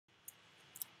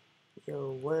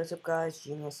Yo, what is up guys,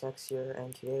 Genius X here,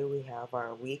 and today we have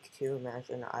our week 2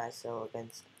 match in the ISL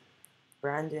against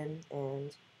Brandon,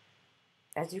 and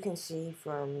as you can see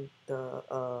from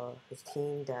his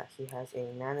team that he has a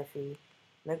Manaphy,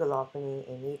 Megalopony,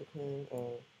 a Nidoqueen,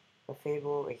 a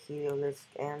Fable, a Heliolisk,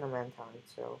 and a Mantine.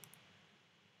 So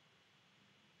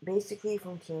basically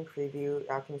from team preview,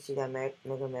 I can see that Mega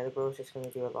Metagross is going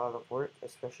to do a lot of work,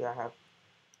 especially I have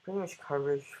pretty much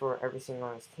coverage for everything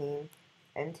on his team.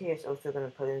 NT is also going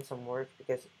to put in some work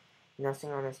because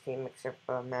nothing on his team except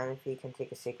Manaphy can take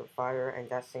a Sacred Fire, and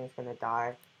that thing's going to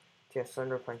die to a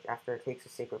Thunder Punch after it takes a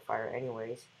Sacred Fire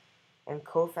anyways. And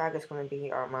Kofag is going to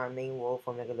be my main role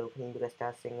for Megalophony because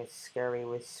that thing is scary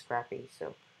with Scrappy.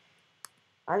 So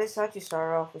I decided to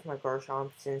start off with my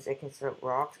Garchomp since it can set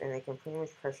rocks and it can pretty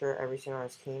much pressure everything on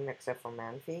his team except for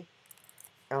Manaphy.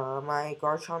 My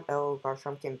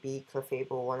Garchomp can beat Clefable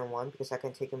 1-on-1 because I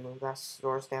can take a Moonblast,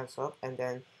 Swords Dance up, and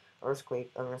then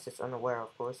Earthquake, unless it's unaware,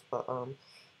 of course. But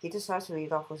he decides to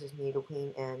lead off with his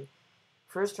Nidoqueen, and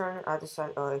first turn, I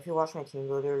decide, if you watch my team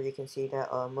builder, you can see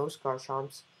that most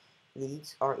Garchomp's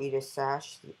leads are either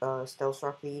Sash, Stealth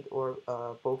Rock lead, or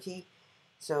Bulky.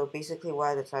 So basically what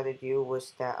I decided to do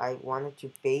was that I wanted to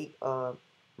bait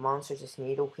monsters as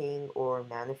Nidoqueen or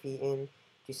Manaphy in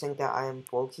to think that I am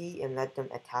bulky and let them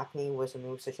attack me with a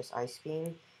move such as Ice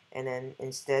Beam, and then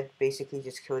instead basically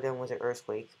just kill them with an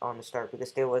Earthquake on the start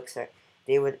because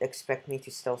they would expect me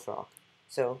to Stealth Rock.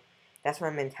 So that's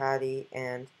my mentality,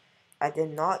 and I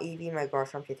did not EV my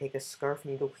Garchomp to take a Scarf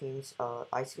Nidoqueen's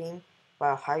Ice Beam, but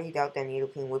I highly doubt that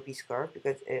Nidoqueen would be Scarf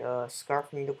because Scarf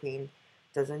Nidoqueen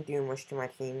doesn't do much to my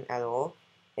team at all.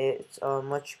 It's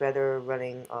much better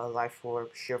running Life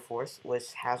Orb Sheer Force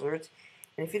with hazards.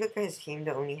 And if you look at his team,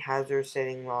 the only hazard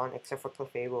setting on except for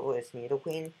Clefable is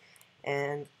Nidoqueen.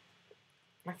 And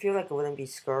I feel like it wouldn't be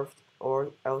Scarfed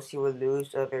or else he would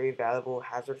lose a very valuable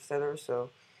hazard setter.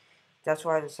 So that's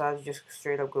why I decided to just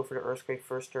straight up go for the Earthquake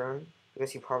first turn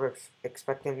because he probably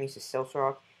expected me to Stealth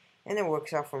Rock. And it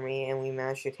works out for me and we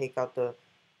managed to take out the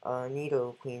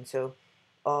Nidoqueen. So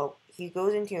he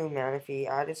goes into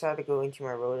Manaphy. I decided to go into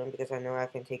my Rotom because I know I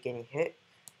can take any hit.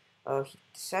 He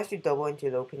decides to double into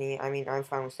Lopunny. I mean, I'm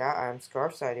fine with that. I'm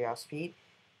Scarf Side outspeed.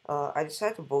 I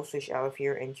decided to Volt Switch out of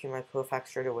here into my Kofax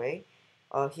straight away.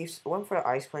 He went for the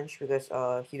Ice Punch because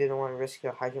he didn't want to risk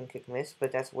the High Jump Kick miss,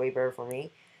 but that's way better for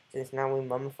me since now we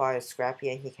Mummify a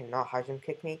Scrappy and he cannot High Jump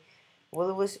Kick me.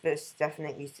 Will-O-Wisp is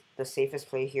definitely the safest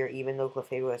play here, even though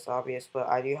Clefable is obvious, but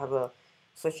I do have a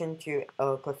switch into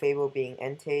Clefable being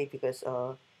Entei because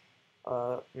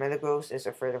Metagross is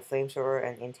afraid of Flamethrower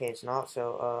and Entei is not,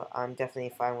 so I'm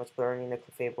definitely fine with burning the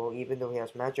Clefable even though he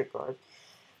has Magic Guard.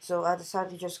 So I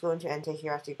decided to just go into Entei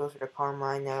here after he goes for the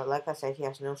Carmine. Now, like I said, he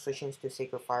has no switchings to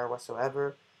Sacred Fire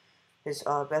whatsoever. His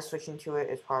best switching to it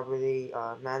is probably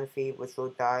Manaphy, which will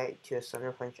die to a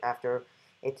Thunder Punch after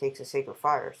it takes a Sacred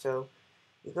Fire. So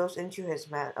he goes into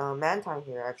his Mantine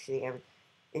here, actually, and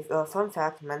if fun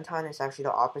fact, Mantine is actually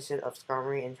the opposite of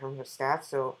Skarmory in terms of stats,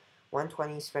 so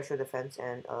 120 special defense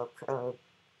and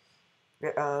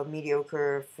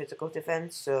mediocre physical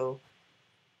defense, so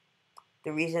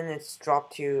the reason it's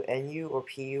dropped to NU or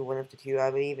PU, one of the two,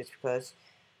 I believe, is because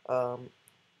um,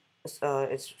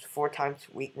 it's 4 times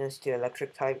weakness to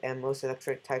electric type, and most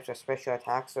electric types are special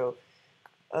attack, so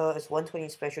its 120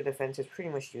 special defense is pretty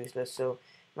much useless, so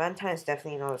Mantine is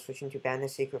definitely not switching to ban the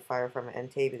Sacred Fire from an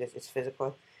Entei because it's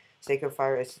physical. Sacred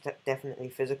Fire is definitely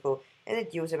physical, and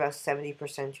it deals about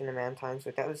 70% to the Mantine,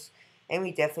 so that was, and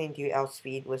we definitely do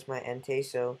outspeed with my Entei,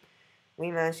 so we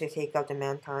managed to take out the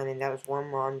Mantine, and that was one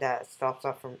Mon that stops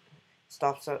us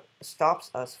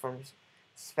from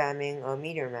spamming a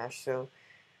Meteor Mash, so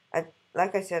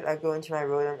like I said, I go into my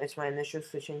Rotom. It's my initial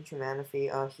switching to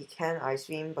Manaphy. He can Ice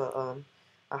Beam, but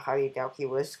I highly doubt he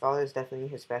would. Scholar is definitely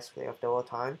his best play of the all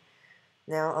time.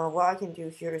 Now, what I can do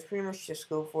here is pretty much just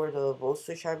go for the Volt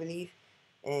Switch, I believe.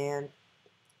 And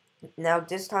now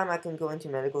this time I can go into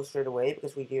Metagross straight away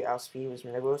because we do outspeed with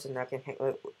Metagross, and I can hit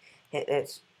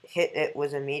it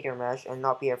with a Meteor Mash and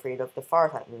not be afraid of the Fire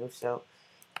type move. So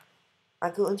I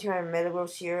go into my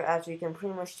Metagross here, as we can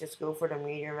pretty much just go for the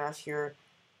Meteor Mash here.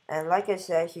 And like I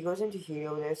said, he goes into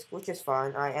Heliolisk, which is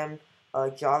fine. I am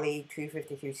jolly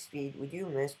 252 speed. We do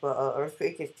miss, but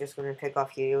Earthquake is just going to pick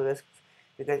off Heliolisk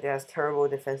because it has terrible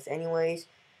defense anyways.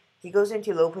 He goes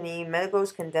into Lopunny.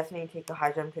 Metagross can definitely take a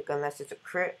high jump kick unless it's a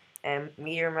crit, and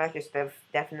Meteor Mash is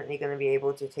definitely going to be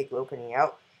able to take Lopunny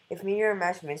out. If Meteor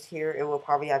Mash missed here, it will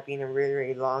probably have been a really,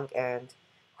 really long and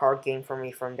hard game for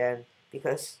me from then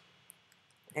because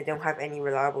I don't have any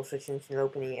reliable switching to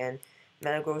Lopunny, and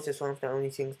Metagross is one of the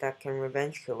only things that can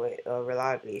revenge kill it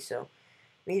reliably. So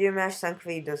Medium match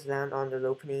thankfully does land on the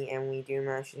Lopunny, and we do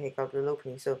manage to take out the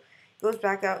Lopunny. So it goes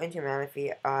back out into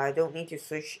Manaphy. I don't need to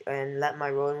switch and let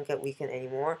my Rotom get weakened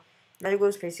anymore.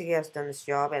 Metagross basically has done its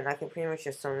job, and I can pretty much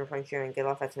just Summon Punch here and get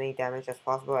off as many damage as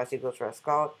possible as he goes for a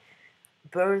Scald.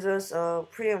 Burns us,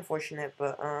 pretty unfortunate,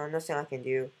 but nothing I can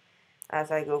do.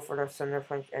 As I go for the Thunder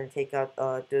Punch and take out,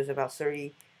 does about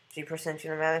 33% to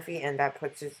the Manaphy, and that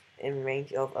puts us in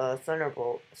range of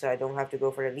Thunderbolt, so I don't have to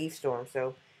go for the Leaf Storm.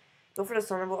 So go for the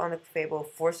Thunderbolt on the Fable,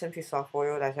 force him to soft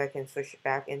boiled as I can switch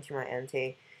back into my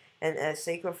Entei. And a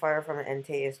Sacred Fire from an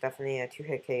Entei is definitely a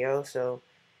 2-hit KO, so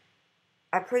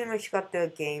I pretty much got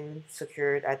the game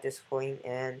secured at this point,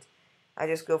 and I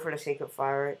just go for the Sacred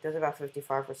Fire. It does about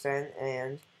 55%,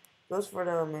 and goes for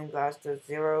the Moonblast, does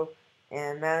 0,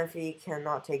 and Manaphy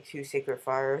cannot take 2 Sacred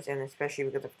Fires, and especially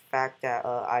because of the fact that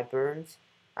I burned,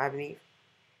 I believe.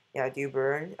 Yeah, I do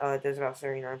burn. It does about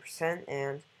 39%,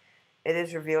 and it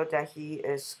is revealed that he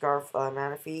is Scarf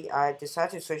Manaphy. I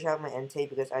decided to switch out my Entei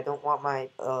because I don't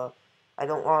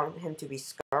want him to be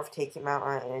Scarf, take him out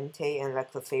on Entei and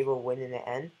let Clefable win in the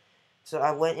end. So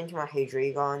I went into my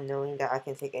Hydreigon knowing that I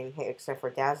can take any hit except for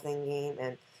Dazzling Game,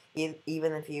 and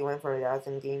even if he went for a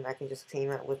Dazzling Game, I can just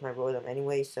claim it with my Rotom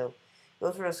anyway. So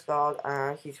goes for a Scald.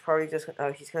 He's probably just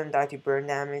he's gonna die to burn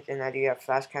damage, and I do have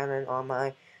Flash Cannon on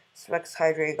my Specs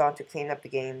Hydreigon to clean up the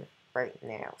game right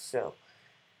now. So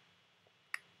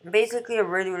basically a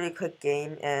really quick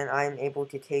game, and I'm able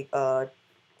to take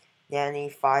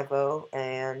Danny 5-0,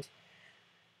 and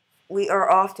we are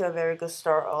off to a very good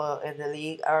start in the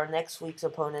league. Our next week's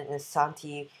opponent is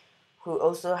Santi, who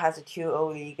also has a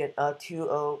 2-0 league, and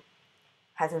 2-0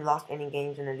 hasn't lost any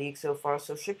games in the league so far,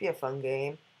 so it should be a fun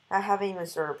game. I haven't even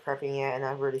started prepping yet, and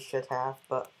I really should have,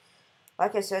 but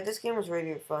like I said, this game was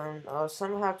really fun.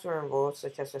 Some hacks were involved,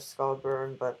 such as a Scald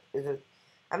Burn, but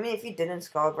I mean, if you didn't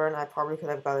Scald Burn, I probably could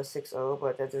have got a 6-0,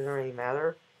 but that doesn't really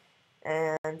matter.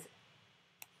 And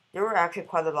there were actually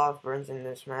quite a lot of burns in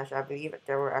this match. I believe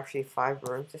there were actually 5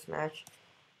 burns this match.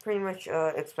 Pretty much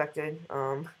expected.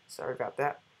 Sorry about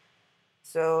that.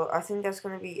 So I think that's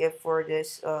gonna be it for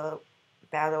this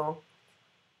battle.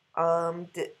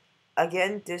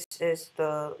 Again, this is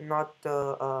the not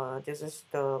the this is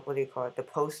the, what do you call it, the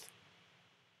post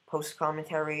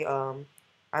commentary.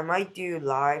 I might do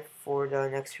live for the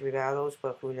next 3 battles,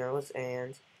 but who knows.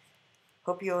 And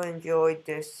hope you all enjoyed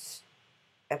this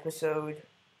episode,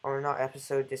 or not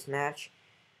episode, this match,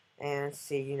 and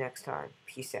see you next time.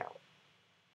 Peace out.